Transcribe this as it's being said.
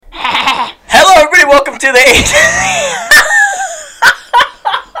to the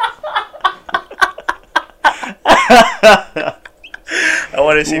I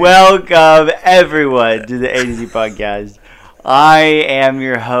want to see. Welcome, everyone, to the A to Z podcast. I am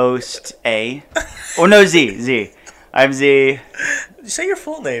your host, A. Oh, no, Z. I'm Z. Say your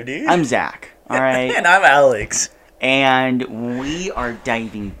full name, dude. I'm Zach. All right. And I'm Alex. And we are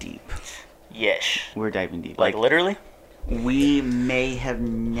diving deep. Yes. We're diving deep. Like literally? We may have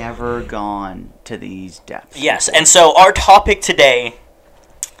never gone to these depths. Yes. And so our topic today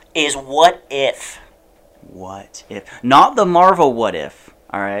is what if? What if? Not the Marvel what if.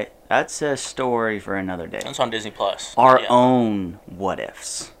 All right. That's a story for another day. That's on Disney Plus. Our own what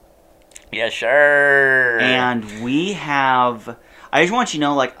ifs. Yes, sure. And we have... I just want you to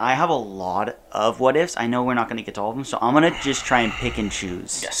know, like, I have a lot of what ifs. I know we're not going to get to all of them, so I'm going to just try and pick and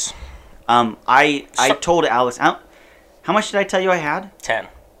choose. Yes. I told Alice... How much did I tell you I had? 10.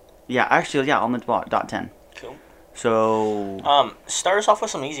 Yeah, actually, yeah, on the dot 10. Cool. So... Start us off with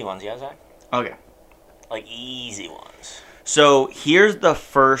some easy ones, yeah, Zach? Okay. Like, easy ones. So, here's the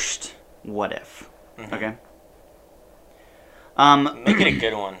first what if. Mm-hmm. Okay? Make it a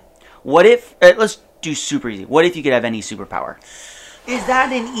good one. What if... let's do super easy. What if you could have any superpower? Is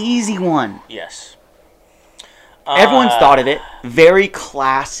that an easy one? Yes. Everyone's thought of it. Very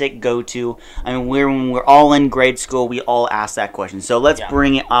classic go-to. I mean, when we're all in grade school, we all ask that question. So let's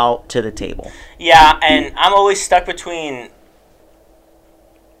bring it out to the table. Yeah, and I'm always stuck between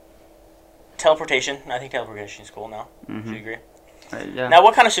teleportation. I think teleportation is cool now. Mm-hmm. Do you agree? Yeah. Now,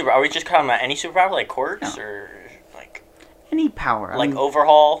 what kind of superpower? Are we just talking about any superpower, like quirks, or like any power? Like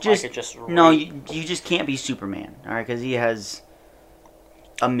overhaul? Just, I could just no, you just can't be Superman, all right? Because he has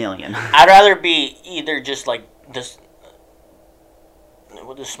a million. I'd rather be either just like the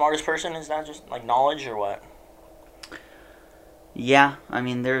smartest person. Is that just like knowledge or what? Yeah, I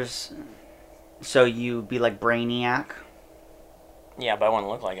mean, there's... So you be like Brainiac? Yeah, but I want to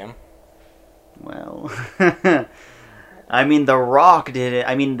look like him. Well... I mean, The Rock didn't...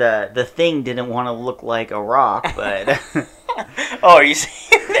 I mean, the Thing didn't want to look like a rock, but... Oh, are you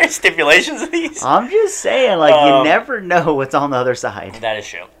saying there's stipulations of these? I'm just saying, like, you never know what's on the other side. That is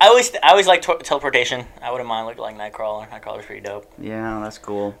true. I always like teleportation. I wouldn't mind looking like Nightcrawler. Nightcrawler's pretty dope. Yeah, that's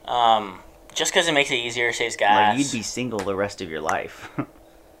cool. Just because it makes it easier, saves gas. Like, you'd be single the rest of your life.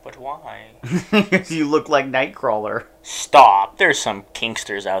 But why? You look like Nightcrawler. Stop. There's some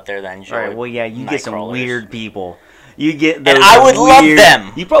kinksters out there that enjoy. Alright, well, yeah, you get some weird people. You get those and I would love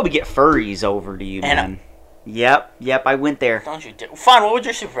them. You probably get furries over to you, man. Yep, I went there. Don't you dare. Fine, what would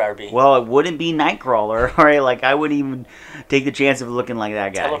your superpower be? Well, it wouldn't be Nightcrawler, alright? Like, I wouldn't even take the chance of looking like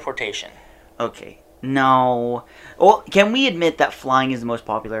that guy. Teleportation. Okay. No. Well, can we admit that flying is the most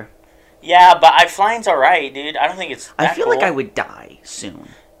popular? Yeah, but flying's alright, dude. I don't think it's that I feel cool. like I would die soon.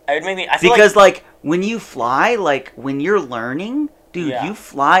 I feel because, like, when you fly, like, when you're learning... Dude, you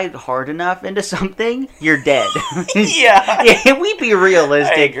fly hard enough into something, you're dead. Yeah, we'd be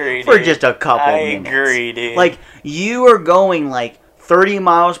realistic for just a couple minutes. I agree, dude. Like, you are going, like, 30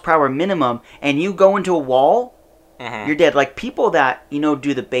 miles per hour minimum, and you go into a wall, you're dead. Like, people that,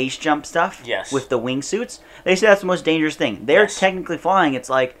 do the base jump stuff with the wingsuits, they say that's the most dangerous thing. They're technically flying. It's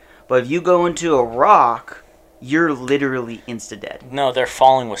like, but if you go into a rock, you're literally insta-dead. No, they're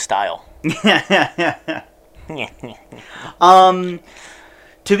falling with style.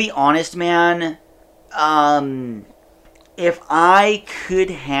 To be honest, man, if I could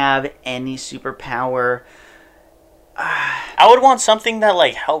have any superpower, I would want something that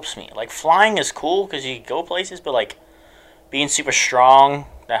like helps me. Like flying is cool because you go places, but like being super strong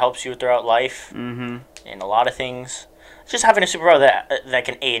that helps you throughout life and a lot of things. Just having a superpower that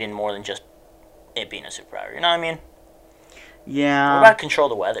can aid in more than just it being a superpower. You know what I mean? Yeah. What about control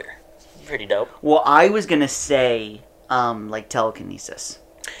the weather? Pretty dope. Well, I was gonna say, like telekinesis.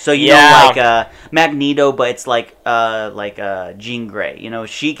 So you know, like Magneto, but it's like Jean Grey.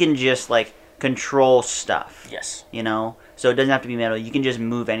 She can just like control stuff. Yes. So it doesn't have to be metal. You can just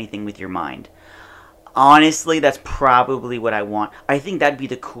move anything with your mind. Honestly, that's probably what I want. I think that'd be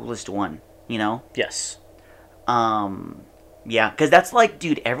the coolest one. Yes. Yeah, because that's like,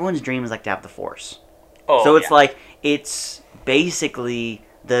 dude, everyone's dream is like to have the Force. Oh. So it's like it's basically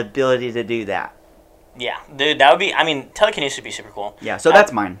the ability to do that. Yeah, dude, that would be... I mean, telekinesis would be super cool. Yeah, so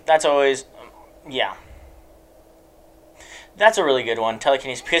that's mine. That's always... yeah. That's a really good one,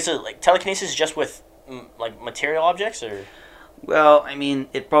 telekinesis. Because, telekinesis is just with, material objects, or... Well, I mean,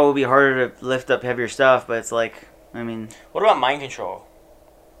 it'd probably be harder to lift up heavier stuff, but it's like, I mean... What about mind control?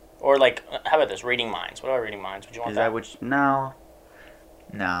 Or, how about this? Reading minds. What about reading minds? Would you want that? No.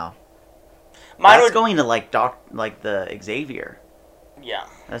 No. Mine That's going to, the Xavier. Yeah.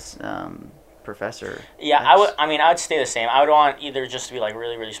 That's, Professor. Yeah, X. I would stay the same. I would want either just to be like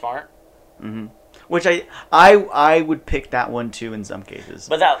really, really smart. Mm-hmm. Which I would pick that one too in some cases.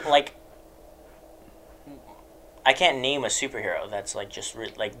 But that like, I can't name a superhero that's like just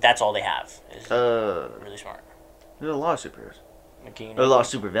that's all they have is really smart. There's a lot of superheroes. There's a lot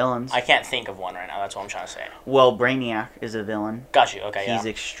of supervillains. I can't think of one right now. That's what I'm trying to say. Well, Brainiac is a villain. Got you. Okay, He's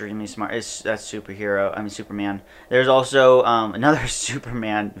extremely smart. That's superhero. I mean, Superman. There's also another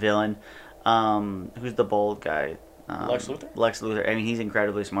Superman villain. Who's the bald guy? Lex Luthor? Lex Luthor. I mean, he's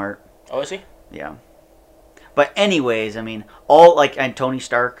incredibly smart. Oh, is he? Yeah. But anyways, I mean, and Tony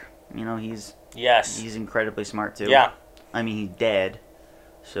Stark, he's incredibly smart too. Yeah. I mean, he's dead.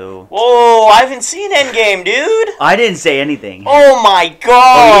 So. Whoa! I haven't seen Endgame, dude. I didn't say anything. Oh my god!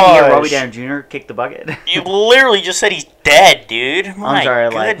 Oh, you didn't hear Robbie Downey Jr. kick the bucket? You literally just said he's dead, dude. My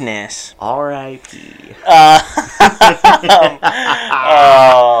goodness. R.I.P.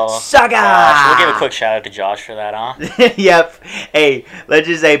 Saga! We'll give a quick shout out to Josh for that, huh? Yep. Hey, let's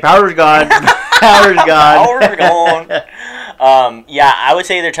just say power's gone. Power's gone. Power's gone. Yeah, I would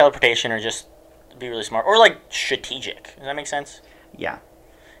say either teleportation or just be really smart. Or like strategic. Does that make sense? Yeah.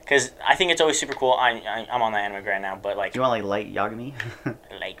 Because I think it's always super cool. I'm on that anime right now, but like... You want like light Yagami?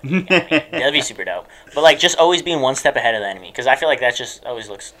 Light Yagami. That'd be super dope. But like just always being one step ahead of the enemy. Because I feel like that just always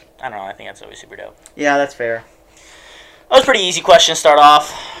looks... I don't know. I think that's always super dope. Yeah, that's fair. That was a pretty easy question to start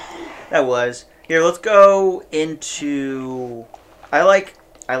off. That was. Here, let's go into... I like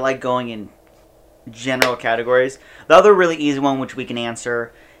going in general categories. The other really easy one, which we can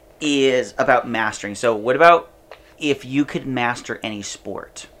answer, is about mastering. So what about if you could master any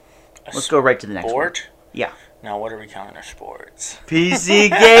sport? Let's go right to the next one. Sport? Yeah. Now, what are we counting our sports? PC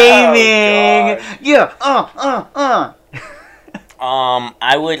gaming! Oh, yeah,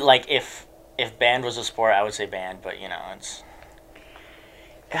 I would, like, if band was a sport, I would say band, but, it's...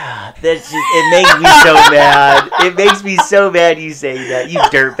 That's just, it makes me so mad. It makes me so mad you say that, you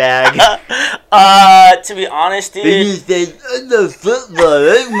dirtbag. To be honest, dude. You said, I know football.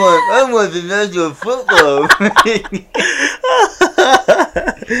 I want to know football.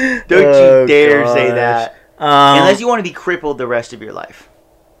 Don't you dare say that. Unless you want to be crippled the rest of your life.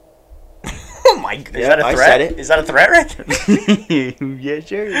 Oh my god. Is that a threat? I said it. Is that a threat right there? Yeah,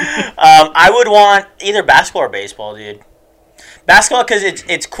 sure. I would want either basketball or baseball, dude. Basketball, because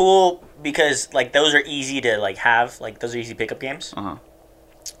it's cool because, like, those are easy to, like, have. Like, those are easy pickup games. Uh-huh.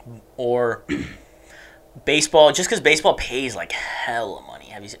 Or baseball, just because baseball pays, like, hella money.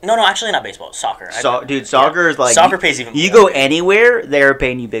 Have you seen? No, actually not baseball. Soccer. Dude, soccer is, like... Soccer pays even more. You go anywhere, they're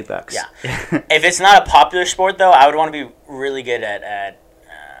paying you big bucks. Yeah. If it's not a popular sport, though, I would want to be really good at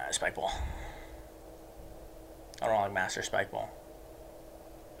spike ball. I don't want to master spike ball.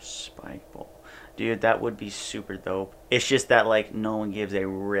 Spike ball. Dude, that would be super dope. It's just that, like, no one gives a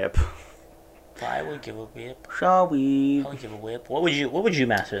rip. I would give a whip. Shall we? I would give a whip. What would you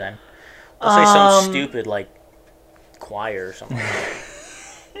master then? Let's say something stupid like choir or something like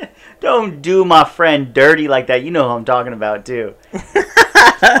that. Don't do my friend dirty like that. You know who I'm talking about, too.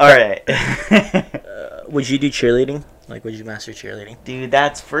 Alright. Would you do cheerleading? Like, would you master cheerleading? Dude,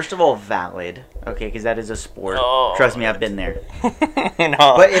 that's, first of all, valid. Okay, because that is a sport. Oh. Trust me, I've been there.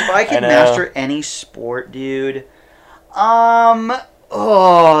 No, but if I could master any sport, dude...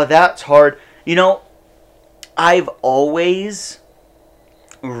 that's hard. I've always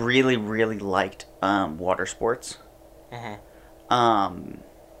really, really liked water sports. Mm-hmm.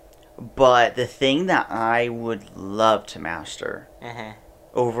 But the thing that I would love to master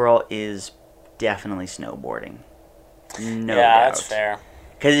overall is definitely snowboarding. No doubt. That's fair.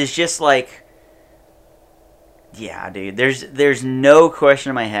 Because it's just like, yeah, dude. There's no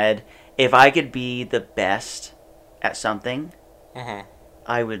question in my head. If I could be the best at something,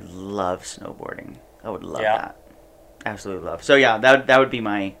 I would love snowboarding. I would love that. Absolutely love. So yeah, that would be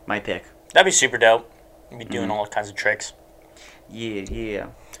my pick. That'd be super dope. You'd be doing all kinds of tricks. Yeah.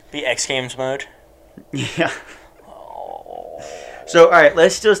 Be X Games mode. Yeah. Oh. So all right,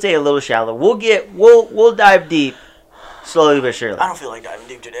 let's still stay a little shallow. We'll dive deep, slowly but surely. I don't feel like diving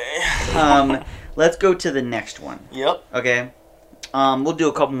deep today. Let's go to the next one. Yep. Okay. We'll do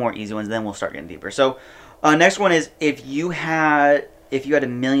a couple more easy ones, then we'll start getting deeper. So, next one is if you had $1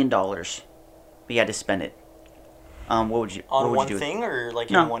 million, but you had to spend it. What would you on what would one you do thing or like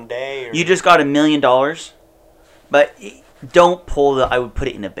in one day? Or? You just got $1 million, but don't pull the. I would put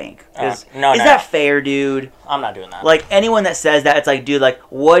it in a bank. Is that fair, dude? I'm not doing that. Like anyone that says that, it's like, dude, like,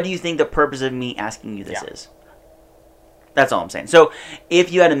 what do you think the purpose of me asking you this is? That's all I'm saying. So,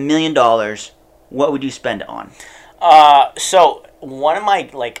 if you had $1 million, what would you spend it on? So one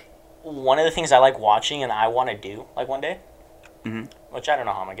of the things I like watching and I want to do like one day which I don't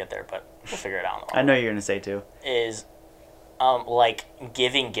know how I'm gonna get there, but we'll figure it out. I know you're gonna say too. Is, like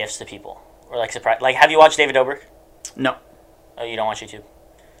giving gifts to people or like surprise. Like, have you watched David Dobrik? No. Oh, you don't watch YouTube?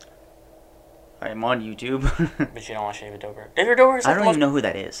 I'm on YouTube. But you don't watch David Dobrik. David Dobrik is like I don't even know who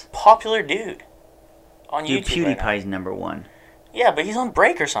that is. Popular dude on Dude, YouTube. PewDiePie's number one. Yeah, but he's on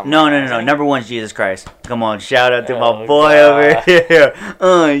break or something. No. Number one's Jesus Christ. Come on, shout out to my boy over here.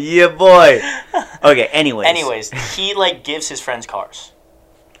 Yeah, boy. Okay, anyways, he like gives his friends cars,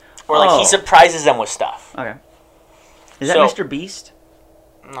 or like he surprises them with stuff. Okay. Is that Mr. Beast?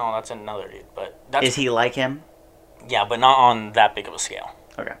 No, that's another dude. But is he like him? Yeah, but not on that big of a scale.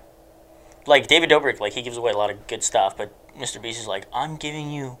 Okay. Like David Dobrik, like he gives away a lot of good stuff, but Mr. Beast is like, I'm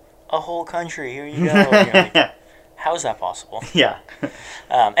giving you a whole country. Here you go. Like, how is that possible? Yeah.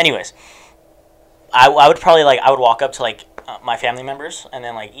 Anyways, I would probably I would walk up to like my family members and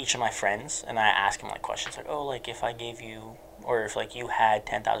then like each of my friends, and I ask them like questions like, oh, like if I gave you, or if like you had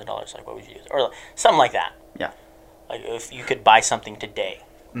 $10,000, like what would you do, or like, something like that. Yeah. Like if you could buy something today,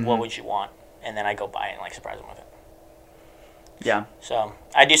 what would you want? And then I go buy it and like surprise them with it. Yeah. So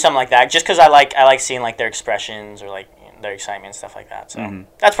I do something like that just because I like seeing like their expressions or like their excitement and stuff like that. So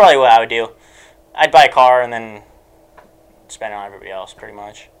that's probably what I would do. I'd buy a car and then spend it on everybody else, pretty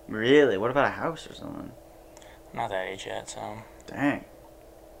much. Really? What about a house or something? I'm not that age yet, so. Dang.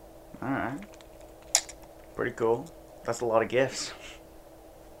 All right. Pretty cool. That's a lot of gifts.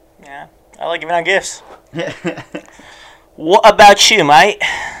 Yeah, I like giving out gifts. What about you, mate?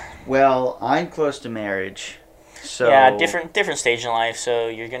 Well, I'm close to marriage, so yeah, different stage in life. So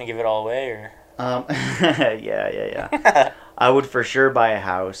you're gonna give it all away, or? Yeah. I would for sure buy a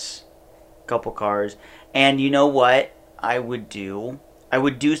house, couple cars, and you know what I would do? I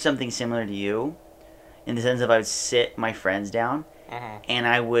would do something similar to you, in the sense of I would sit my friends down, and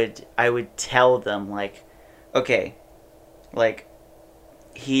I would tell them like, okay, like,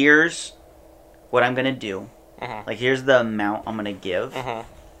 here's what I'm gonna do. Like, here's the amount I'm gonna give,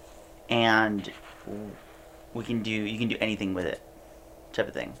 and you can do anything with it, type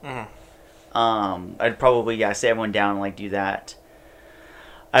of thing. I'd probably sit everyone down and like do that.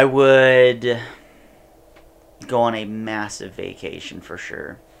 I would go on a massive vacation for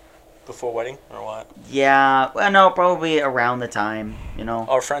sure. Before wedding or what? Yeah, well, no, probably around the time, you know.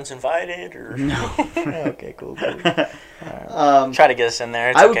 Are friends invited or no? Okay, cool. Try to get us in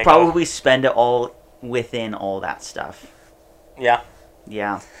there. I would probably spend it all within all that stuff. Yeah.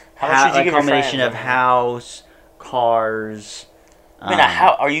 Yeah. How much would you give your friends? A combination of house, cars. I mean,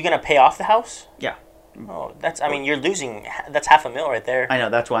 how are you gonna pay off the house? Yeah. Oh, you're losing. That's $500,000 right there. I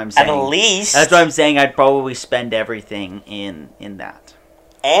know. That's why I'm saying. At least. That's why I'm saying I'd probably spend everything in that.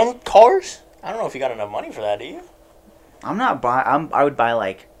 And cars? I don't know if you got enough money for that, do you? I would buy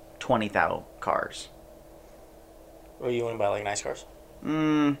like 20,000 cars. Or you want to buy like nice cars?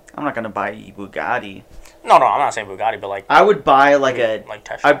 I'm not gonna buy a Bugatti. No, I'm not saying Bugatti, but like. I would buy like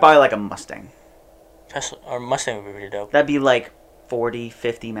Tesla. I'd buy like a Mustang. Tesla or Mustang would be pretty dope. That'd be like 40,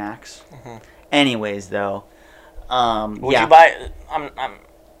 50 max. Anyways, though, would you buy?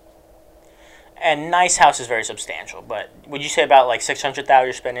 And nice house is very substantial, but would you say about like $600,000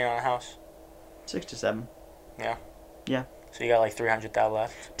 you're spending on a house? 6 to 7. Yeah. Yeah. So you got like $300,000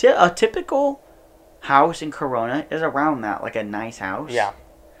 left. A typical house in Corona is around that, like a nice house. Yeah.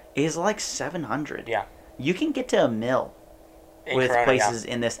 Is like 700. Yeah. You can get to $1 million with Corona, places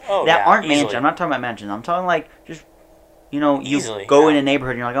in this that aren't easily. mansions. I'm not talking about mansions. I'm talking like just you easily, go in a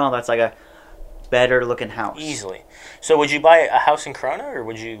neighborhood and you're like, oh, that's like a better looking house. Easily. So would you buy a house in Corona or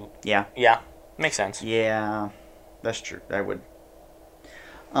would you? Yeah. Yeah. Makes sense. Yeah, that's true. I would.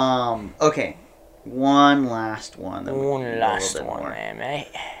 Okay. One last one. Mate.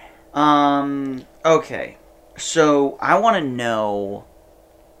 Okay. So I want to know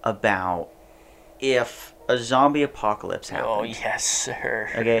about if a zombie apocalypse happened. Oh, yes, sir.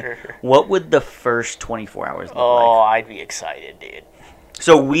 Okay. What would the first 24 hours look like? Oh, I'd be excited, dude.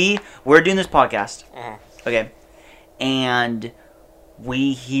 So we're doing this podcast. Okay. And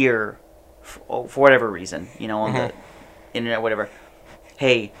we hear, for whatever reason, on the internet, whatever,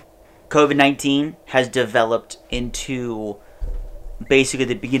 hey, COVID-19 has developed into basically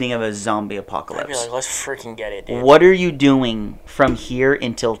the beginning of a zombie apocalypse. I'd be like, let's freaking get it, dude. What are you doing from here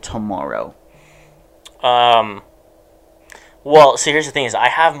until tomorrow? Well, so here's the thing is I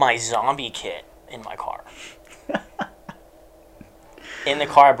have my zombie kit in my car. in the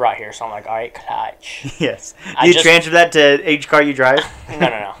car I brought here, so I'm like, all right, clutch. Yes. You transfer that to each car you drive?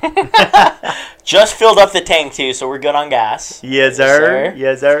 No. Just filled up the tank, too, so we're good on gas. Yes, sir.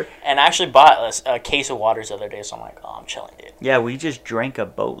 Yes, sir. And I actually bought a case of waters the other day, so I'm like, oh, I'm chilling, dude. Yeah, we just drank a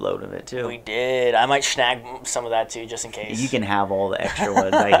boatload of it, too. We did. I might snag some of that, too, just in case. You can have all the extra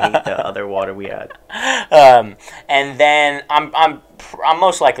ones. I hate the other water we had. And then I'm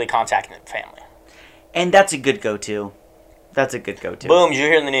most likely contacting the family. And that's a good go-to. That's a good go-to. Boom, you're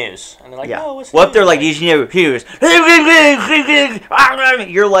hearing the news. And they're like, oh, what's what if they're like,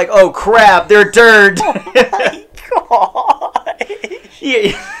 you're like, oh, crap, they're turned. Oh, my God.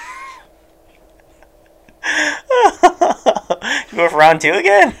 Yeah. You go for round 2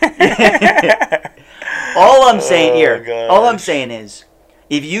 again? All I'm saying is,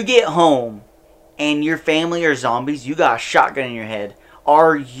 if you get home and your family are zombies, you got a shotgun in your head,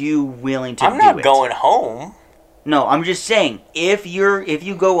 are you willing to do it? I'm not going home. No, I'm just saying, if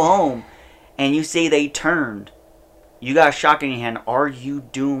you go home and you say they turned, you got a shotgun in your hand, are you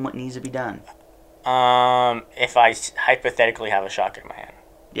doing what needs to be done? If I hypothetically have a shotgun in my hand.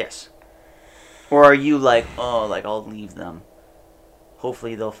 Yes. Or are you like, oh, like, I'll leave them.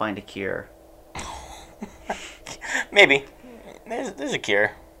 Hopefully they'll find a cure. Maybe. There's a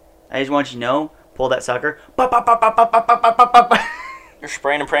cure. I just want you to know, pull that sucker. You're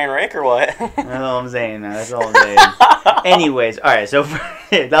spraying and praying rake or what? That's all I'm saying. That's all I'm saying. Anyways, all right. So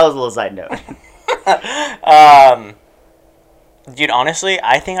that was a little side note. Dude, honestly,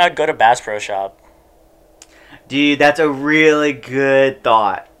 I think I'd go to Bass Pro Shop. Dude, that's a really good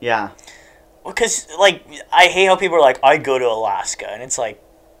thought. Yeah. Because, like, I hate how people are like, I go to Alaska, and it's like,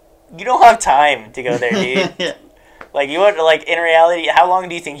 you don't have time to go there, dude. Like, you want, like, in reality, how long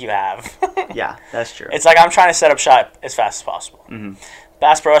do you think you have? Yeah, that's true. It's like I'm trying to set up shop as fast as possible. Mm-hmm.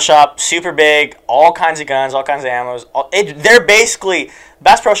 Bass Pro Shop, super big, all kinds of guns, all kinds of ammos. They're basically,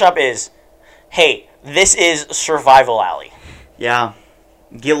 Bass Pro Shop is, hey, this is Survival Alley. Yeah.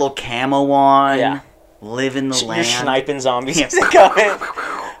 Get a little camo on. Yeah. Live in the land. You're sniping zombies as they come in.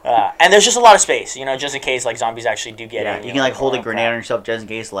 And there's just a lot of space, you know, just in case, like, zombies actually do get in. You can, like, hold a grenade on yourself just in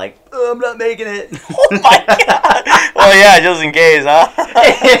case, like, oh, I'm not making it. Oh, my God. Well, yeah, just in case, huh?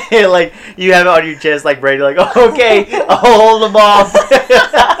 Like, you have it on your chest, like, Brady, like, oh, okay, I'll hold them off.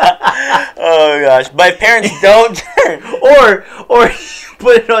 Oh, gosh. My parents don't turn. Or you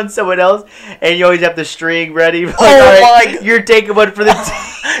put it on someone else, and you always have the string ready. Like, my God. You're taking one for the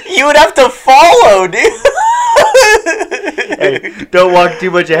team. You would have to follow, dude. Hey, don't walk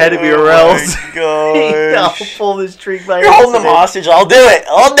too much ahead of me or else. I'll pull this string by You're holding them hostage. I'll do it.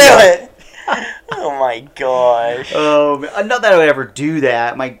 Oh, my gosh. Oh, man. Not that I would ever do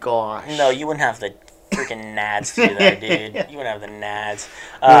that. My gosh. No, you wouldn't have the freaking nads to do that, dude. You wouldn't have the nads.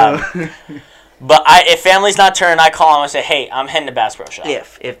 But if family's not turned, I call them and say, hey, I'm heading to Bass Pro Shop.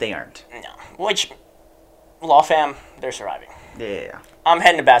 If they aren't. No. Which, Law Fam, they're surviving. Yeah. I'm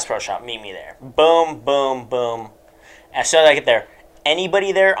heading to Bass Pro Shop. Meet me there. Boom, boom, boom. As soon as I get there,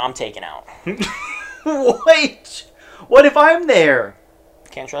 anybody there, I'm taking out. Wait. What if I'm there?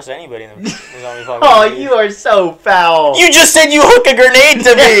 Can't trust anybody in the zombie apocalypse. Oh, you are so foul. You just said you hook a grenade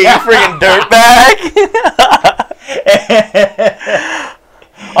to me, you friggin' dirtbag.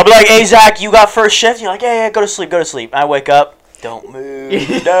 I'll be like, hey, Zach, you got first shift? You're like, yeah, go to sleep. I wake up. Don't move.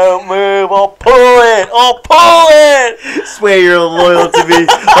 I'll pull it. Swear you're loyal to me,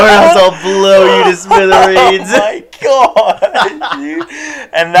 or else I'll blow you to smithereens. Oh, my God, dude.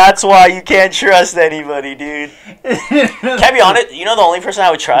 And that's why you can't trust anybody, dude. Can I be honest? You know the only person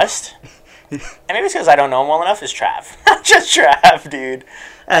I would trust? And maybe it's because I don't know him well enough, is Trav. Just Trav, dude.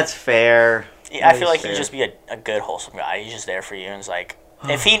 That's fair. Yeah, I feel like he'd just be a good, wholesome guy. He's just there for you, and it's like,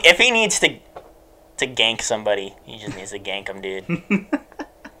 if he needs to gank somebody, he just needs to gank him, dude.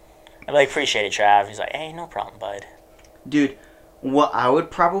 I like, appreciate it, Trav. He's like, hey, no problem, bud. Dude, what I would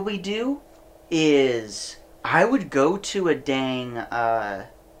probably do is I would go to a dang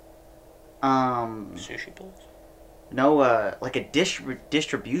sushi place? No, like a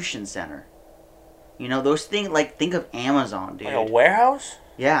distribution center. You know, those things, like, think of Amazon, dude. Like a warehouse?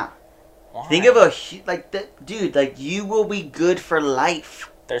 Yeah. Why? Think of dude, like, you will be good for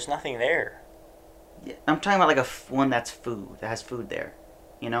life. There's nothing there. Yeah, I'm talking about, like, one that's food, that has food there.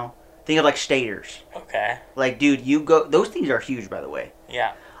 You know? Think of, like, Staters. Okay. Like, dude, you go, those things are huge, by the way.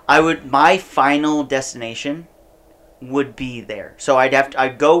 Yeah. My final destination would be there. So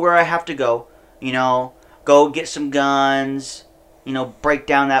I'd go where I have to go, you know, go get some guns, you know, break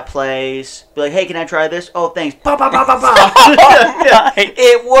down that place. Be like, hey, can I try this? Oh, thanks. Pop, pop, pop, pop, pop.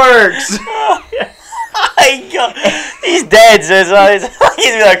 It works. He's dead, so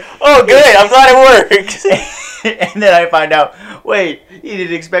he's be like, oh, good, I'm glad it works. And then I find out, Wait, you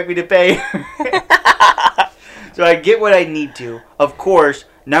didn't expect me to pay? So I get what I need to. Of course,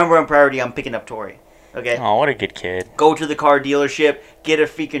 number one priority, I'm picking up Tori. Okay? Oh, what a good kid. Go to the car dealership, get a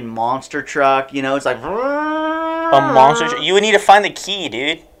freaking monster truck. You know, it's like... A monster truck? You would need to find the key,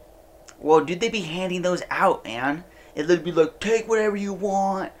 dude. Well, dude, they'd be handing those out, man. It'd be like, take whatever you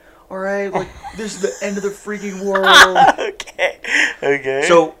want. Alright? Like, this is the end of the freaking world. Okay.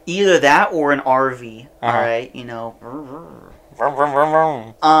 So, either that or an RV. Alright? You know.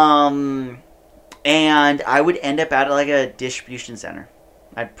 And I would end up at like a distribution center.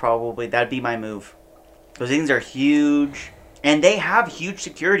 That'd be my move. Those things are huge. And they have huge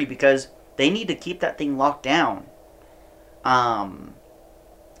security because they need to keep that thing locked down.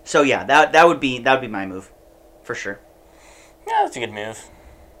 So yeah, that would be my move. For sure. Yeah, that's a good move.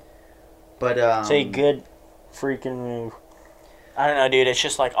 But it's a good freaking move. I don't know, dude. It's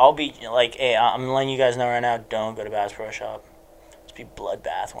just like I'll be like, hey, I'm letting you guys know right now. Don't go to Bass Pro Shop. It's be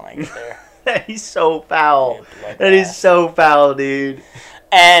bloodbath when I get there. That is so foul. That is so foul, dude.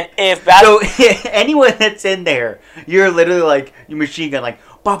 And if anyone that's in there, you're literally like your machine gun, like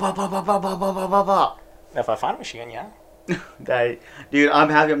ba ba ba ba ba ba ba ba ba ba. If I find a machine gun, yeah. Dude, I'm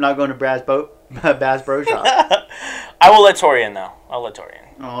happy I'm not going to Bass Pro Shop. I will let Tori in though. I'll let Tori in.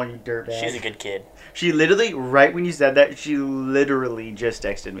 Oh, you dirtbag. She's a good kid. She literally, right when you said that, she literally just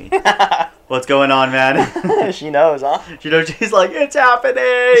texted me. What's going on, man? She knows, huh? She knows. She's like, it's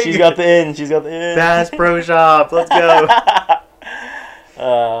happening. She's got the in. Bass Pro Shop. Let's go.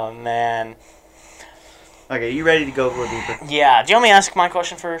 Oh, man. Okay, you ready to go a little deeper? Yeah. Do you want me to ask my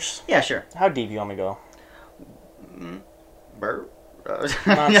question first? Yeah, sure. How deep do you want me to go?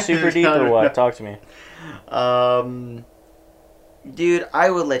 Not super deep or what? Talk to me. Dude,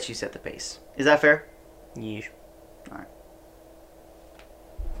 I will let you set the pace. Is that fair? Yeah. Alright.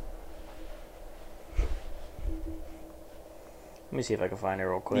 Let me see if I can find it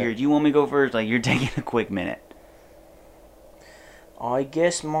real quick. Do you want me to go first? Like, you're taking a quick minute. I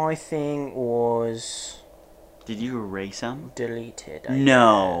guess my thing was... Did you erase them? Deleted,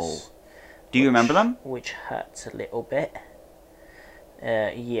 guess. Do you remember them? Which hurts a little bit.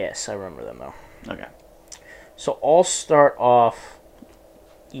 Yes, I remember them though. Okay. So I'll start off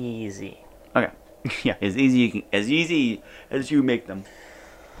easy. Okay. Yeah, as easy as you make them.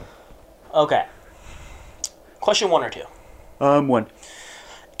 Okay. Question 1 or 2. 1.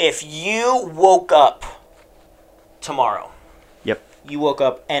 If you woke up tomorrow. Yep. You woke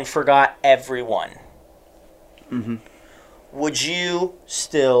up and forgot everyone. Mm-hmm. Would you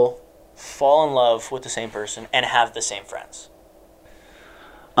still fall in love with the same person and have the same friends?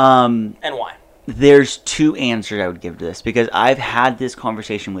 And why? There's 2 answers I would give to this because I've had this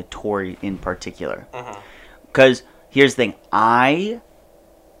conversation with Tori in particular. Because here's the thing, I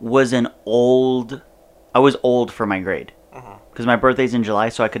was old for my grade. Because my birthday's in July,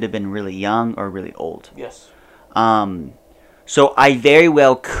 so I could have been really young or really old. Yes. So I very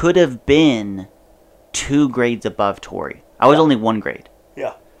well could have been 2 grades above Tori. I was only 1 grade.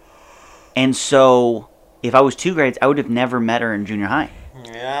 Yeah. And so if I was 2 grades, I would have never met her in junior high.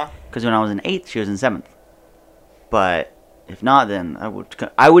 Yeah. Because when I was in 8th, she was in 7th. But if not, then I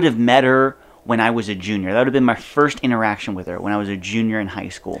would have met her when I was a junior. That would have been my first interaction with her when I was a junior in high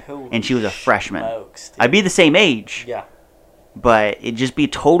school. And she was a freshman. Smokes, I'd be the same age. Yeah. But it'd just be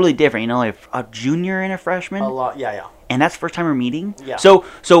totally different. You know, like a junior and a freshman. A lot, yeah. And that's the first time we're meeting. Yeah. So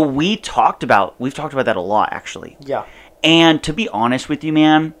we've talked about that a lot, actually. Yeah. And to be honest with you,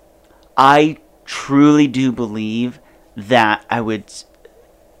 man, I truly do believe that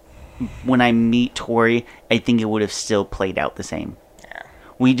when I meet Tori, I think it would have still played out the same. Yeah.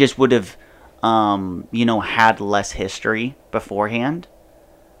 We just would have, had less history beforehand.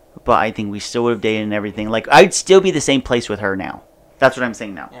 But I think we still would have dated and everything. Like, I'd still be the same place with her now. That's what I'm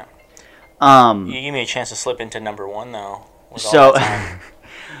saying now. Yeah. You gave me a chance to slip into number 1, though.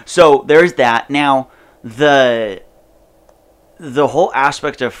 So there's that. Now, the whole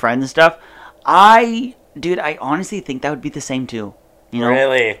aspect of friends and stuff, I honestly think that would be the same too. You know?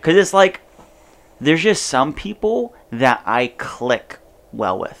 Really? Because it's like, there's just some people that I click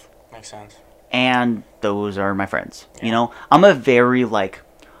well with. Makes sense. And those are my friends. Yeah. You know? I'm a very,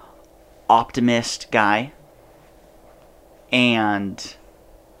 optimist guy. And,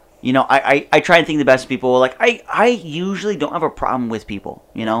 I try and think the best of people. Like, I usually don't have a problem with people,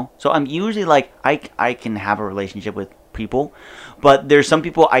 you know? So I'm usually, I can have a relationship with people. But there's some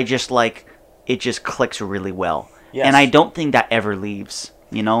people I just, it just clicks really well. Yes. And I don't think that ever leaves,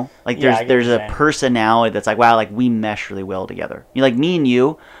 you know? Like, there's a personality that's wow, we mesh really well together. Me and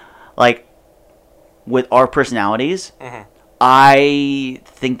you, with our personalities, I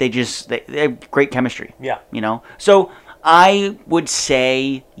think they have great chemistry. Yeah. You know? So, I would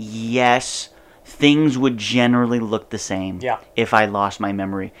say yes. Things would generally look the same if I lost my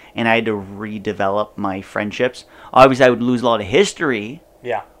memory and I had to redevelop my friendships. Obviously, I would lose a lot of history.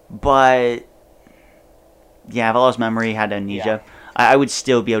 Yeah. But, yeah, if I lost memory, had amnesia, I would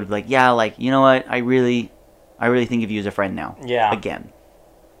still be able to be like, yeah, like, you know what? I really think of you as a friend now. Yeah. Again.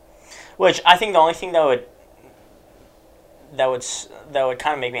 Which I think the only thing that would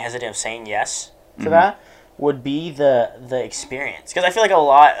kind of make me hesitant of saying yes to that would be the experience. Because I feel like a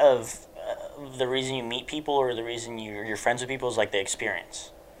lot of the reason you meet people or the reason you're friends with people is like the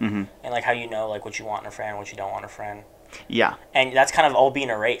experience. And like how you know like what you want in a friend, what you don't want in a friend. Yeah. And that's kind of all being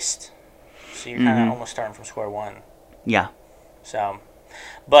erased. So you're kind of almost starting from square one. Yeah. So,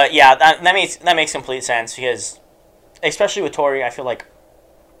 but yeah, that makes complete sense because, especially with Tori, I feel like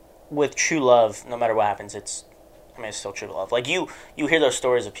with true love, no matter what happens, it's still true love. Like you hear those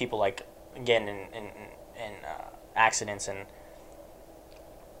stories of people like getting in accidents and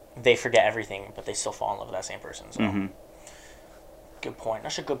they forget everything, but they still fall in love with that same person. So, good point.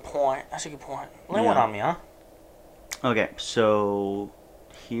 That's a good point. Lay one on me, huh? Okay, so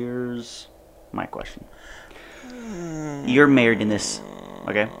here's my question. You're married in this.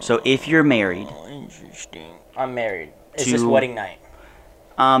 Okay, so if you're married, interesting. I'm married. Is this wedding night?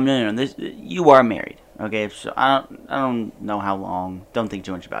 No. You are married. Okay, so I don't know how long. Don't think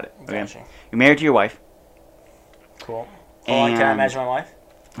too much about it. Okay, gotcha. You're married to your wife. Cool. Can I imagine my wife?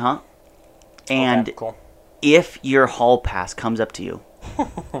 Huh? And okay, cool. If your hall pass comes up to you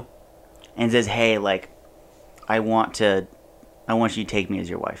and says, "Hey, like, I want you to take me as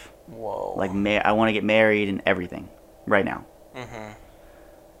your wife." Whoa. Like, I want to get married and everything right now.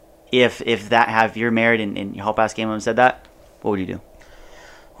 If you're married and your hall pass came up and said that, what would you do?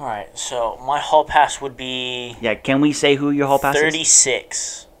 All right, so my hall pass would be... Yeah, can we say who your hall pass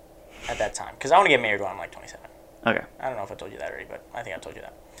 36 at that time. Because I want to get married when I'm like 27. Okay. I don't know if I told you that already, but I think I told you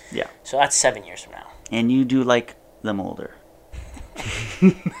that. Yeah. So that's 7 years from now. And you do like them older.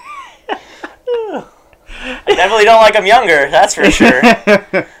 I definitely don't like them younger, that's for sure.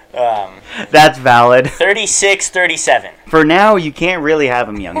 That's valid. 36, 37. For now, you can't really have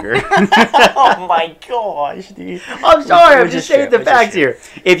them younger. Oh my gosh, dude. I'm sorry, I'm just saying the facts here.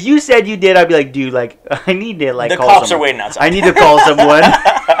 If you said you did, I'd be like, dude, like, I need to, like, the call cops someone. are waiting outside. I need to call someone.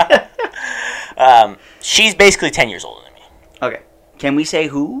 She's basically 10 years older than me. Okay. Can we say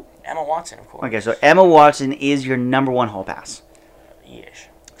who? Emma Watson, of course. Okay, so Emma Watson is your number one hall pass. Yes.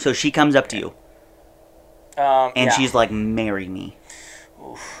 So she comes up to you. And she's like, marry me.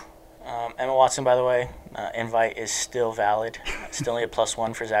 Oof. Emma Watson, by the way, invite is still valid. Still need a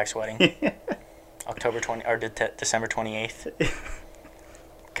 +1 for Zach's wedding. December 28th.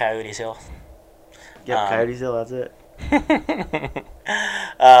 Coyotes Hill. Yep, Coyotes Hill, that's it.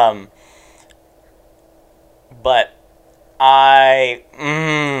 But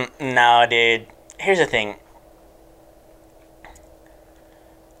no, dude. Here's the thing.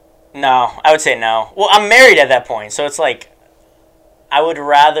 No, I would say no. Well, I'm married at that point, so it's like, I would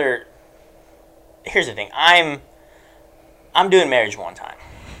rather. Here's the thing. I'm doing marriage one time.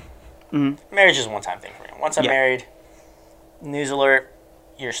 Mm-hmm. Marriage is a one-time thing for me. Once I'm married, news alert,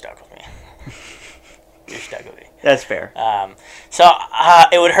 you're stuck with me. You're stuck with me. That's fair. So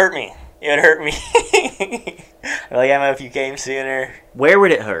it would hurt me. It would hurt me. Like, Emma, if you came sooner. Where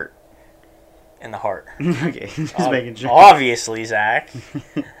would it hurt? In the heart. Okay, just making sure. Obviously, Zach.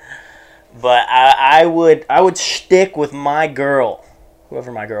 But I would stick with my girl,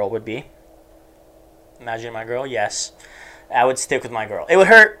 whoever my girl would be. Imagine my girl, yes. I would stick with my girl. It would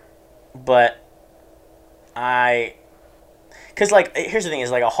hurt, but because, like, here's the thing,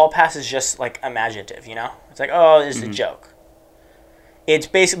 is like a hall pass is just like imaginative, you know? It's like, oh, this is a joke. It's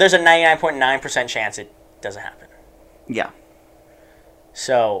basically, there's a 99.9% chance it doesn't happen. Yeah.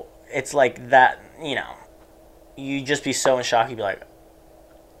 So it's like that, you know, you just be so in shock, you'd be like,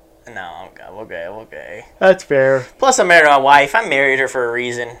 no, I'm okay. That's fair. Plus, I'm married to my wife. I married her for a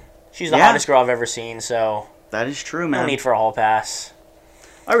reason. She's the hottest girl I've ever seen, so... That is true, man. No need for a hall pass.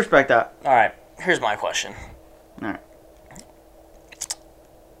 I respect that. All right, here's my question. All right.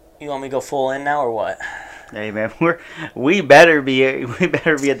 You want me to go full in now, or what? Hey, man, we better be at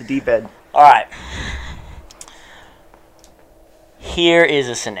the deep end. All right. Here is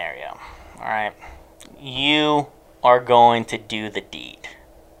a scenario. All right. You are going to do the deed.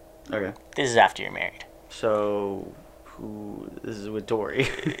 Okay. This is after you're married. So, this is with Tori?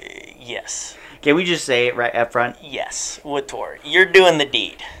 Yes. Can we just say it right up front? Yes, with Tori. You're doing the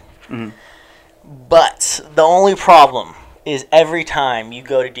deed. Mm-hmm. But the only problem is every time you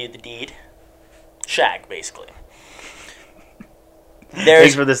go to do the deed, shag, basically.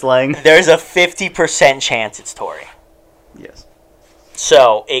 Thanks for the slang. There's a 50% chance it's Tori. Yes.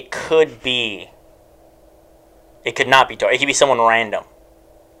 So it could be. It could not be Tori. It could be someone random.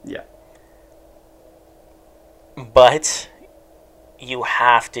 Yeah. But you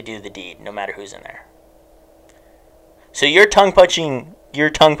have to do the deed, no matter who's in there. So you're tongue punching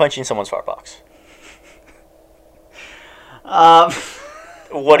someone's fart box.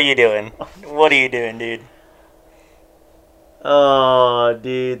 What are you doing? What are you doing, dude? Oh,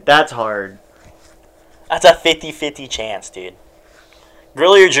 dude, that's hard. That's a 50-50 chance, dude.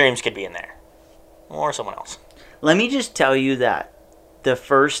 Girl of your dreams could be in there. Or someone else. Let me just tell you that the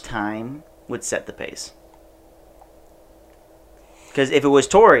first time would set the pace. Because if it was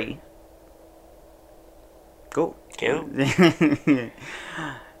Tori, go. Then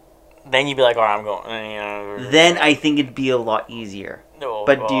you'd be like, all right, I'm going. Then I think it'd be a lot easier. Oh,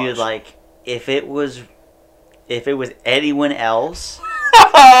 but gosh. dude, like, if it was anyone else,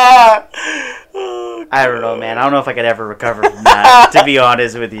 oh, I don't know, man. I don't know if I could ever recover from that, to be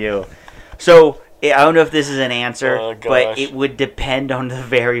honest with you. So, I don't know if this is an answer, but it would depend on the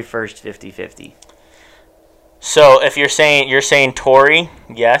very first 50-50. So, if you're saying Tori,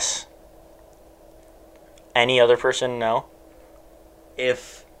 yes. Any other person, no.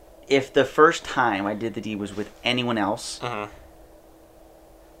 If the first time I did the deed was with anyone else, I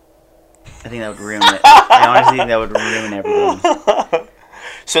think that would ruin it. I honestly think that would ruin everything.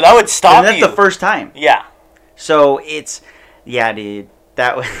 So that would stop and that's you. The first time. Yeah. So yeah, dude.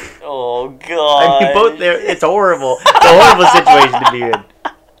 That was. Oh god. I mean, both there. It's horrible. It's a horrible situation to be in.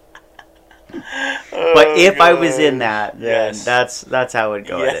 But if I was in that, then that's how it would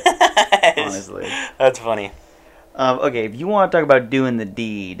go. Yes. At it, honestly. That's funny. Okay, if you want to talk about doing the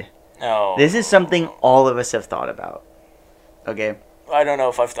deed, this is something all of us have thought about. Okay. I don't know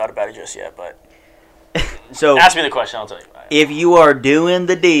if I've thought about it just yet, but so ask me the question. I'll tell you. If you are doing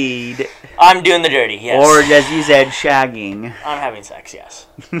the deed, I'm doing the dirty. Yes. Or as you said, shagging. I'm having sex. Yes.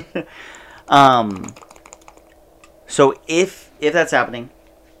 So if that's happening,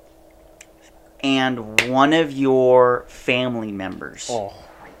 and one of your family members, oh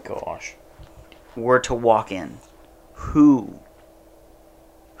my gosh, were to walk in, who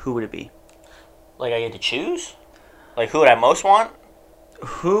would it be? Like I get to choose? Like who would I most want?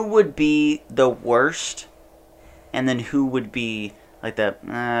 Who would be the worst, and then who would be like the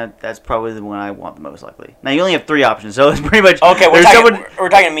that's probably the one I want the most likely. Now you only have 3 options, so it's pretty much okay. We're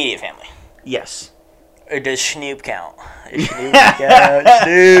talking immediate family. Yes. Or does Snoop count? Snoop count?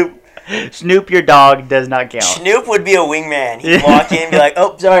 Snoop. Snoop, your dog, does not count. Snoop would be a wingman. He'd walk in and be like,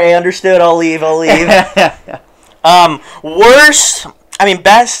 oh, sorry, I understood. I'll leave. Worst, I mean,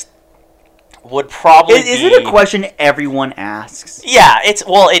 best would probably be... Is it a question everyone asks? Yeah, it's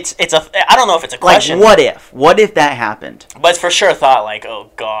I don't know if it's a question. Like, what if that happened? But it's for sure a thought, like, oh,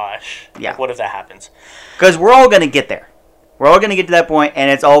 gosh. Yeah. Like, what if that happens? Because we're all going to get there. We're all going to get to that point,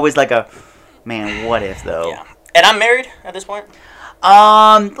 and it's always like a, man, what if, though? Yeah. And I'm married at this point?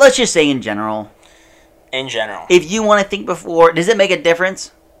 Let's just say in general. In general. If you want to think before, does it make a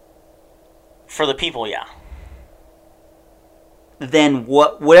difference? For the people, yeah. Then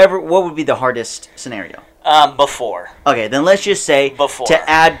what would be the hardest scenario? Before. Okay, then let's just say before. To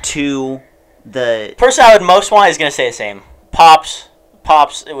add to the person I would most want is going to stay the same. Pops,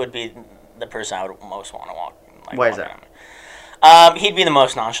 it would be the person I would most want to walk. Like, why is that? He'd be the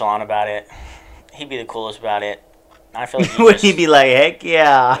most nonchalant about it. He'd be the coolest about it. I feel like would he be like, heck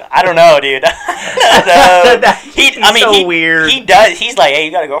yeah? I don't know, dude. He's weird. He does. He's like, hey,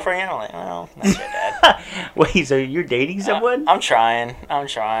 you got a girlfriend yet? I'm like, well, not yet, Dad. Wait, so you're dating someone? I'm trying.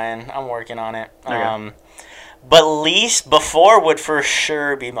 I'm working on it. Okay. But least before would for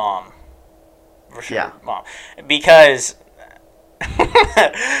sure be mom. For sure, yeah. Mom. Because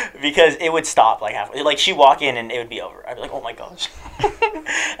it would stop like halfway. Like she'd walk in and it would be over. I'd be like, oh my gosh.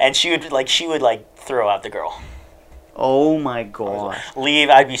 And she would throw out the girl. Oh my gosh. Leave.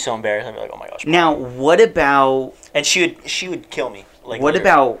 I'd be so embarrassed. I'd be like, oh my gosh. Now, what about... And she would kill me. Like, what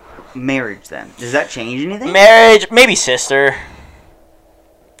about marriage then? Does that change anything? Marriage, maybe sister.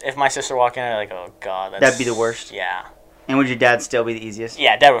 If my sister walked in, I'd be like, oh god. That'd be the worst? Yeah. And would your dad still be the easiest?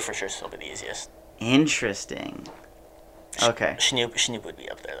 Yeah, dad would for sure still be the easiest. Interesting. Okay. Snoop would be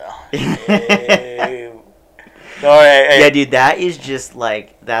up there though. Hey. Yeah, dude, that is just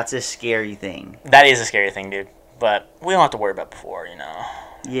like, that's a scary thing. That is a scary thing, dude. But we don't have to worry about before, you know.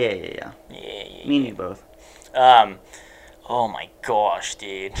 Yeah. Me and you both. Oh my gosh,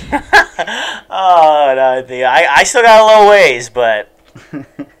 dude. Oh, no, I still got a little ways, but now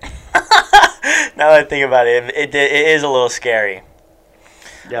that I think about it, it is a little scary.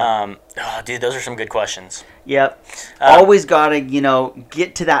 Yeah. Oh, dude, those are some good questions. Yep. Always gotta,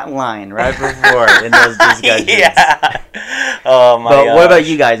 get to that line right before in those discussions. Yeah. Oh my god. But what about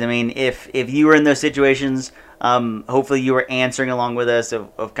you guys? I mean, if you were in those situations, hopefully you were answering along with us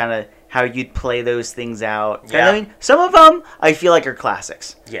of kind of how you'd play those things out. Yeah. I mean, some of them I feel like are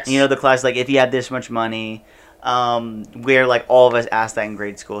classics. Yes. The classic, like, if you had this much money, where, like, all of us asked that in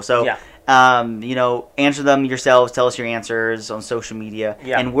grade school. So, answer them yourselves. Tell us your answers on social media.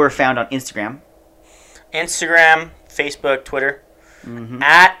 Yeah. And we're found on Instagram, Facebook, Twitter,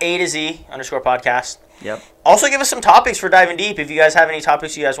 at A2Z_podcast. Yep. Also, give us some topics for Diving Deep. If you guys have any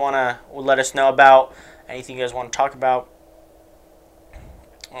topics you guys want to let us know about, anything you guys want to talk about,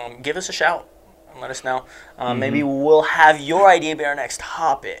 give us a shout and let us know. Maybe we'll have your idea be our next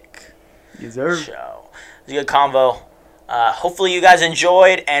topic. Yes, sir. So, it's a good convo. Hopefully you guys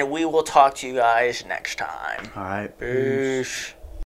enjoyed, and we will talk to you guys next time. All right. Peace.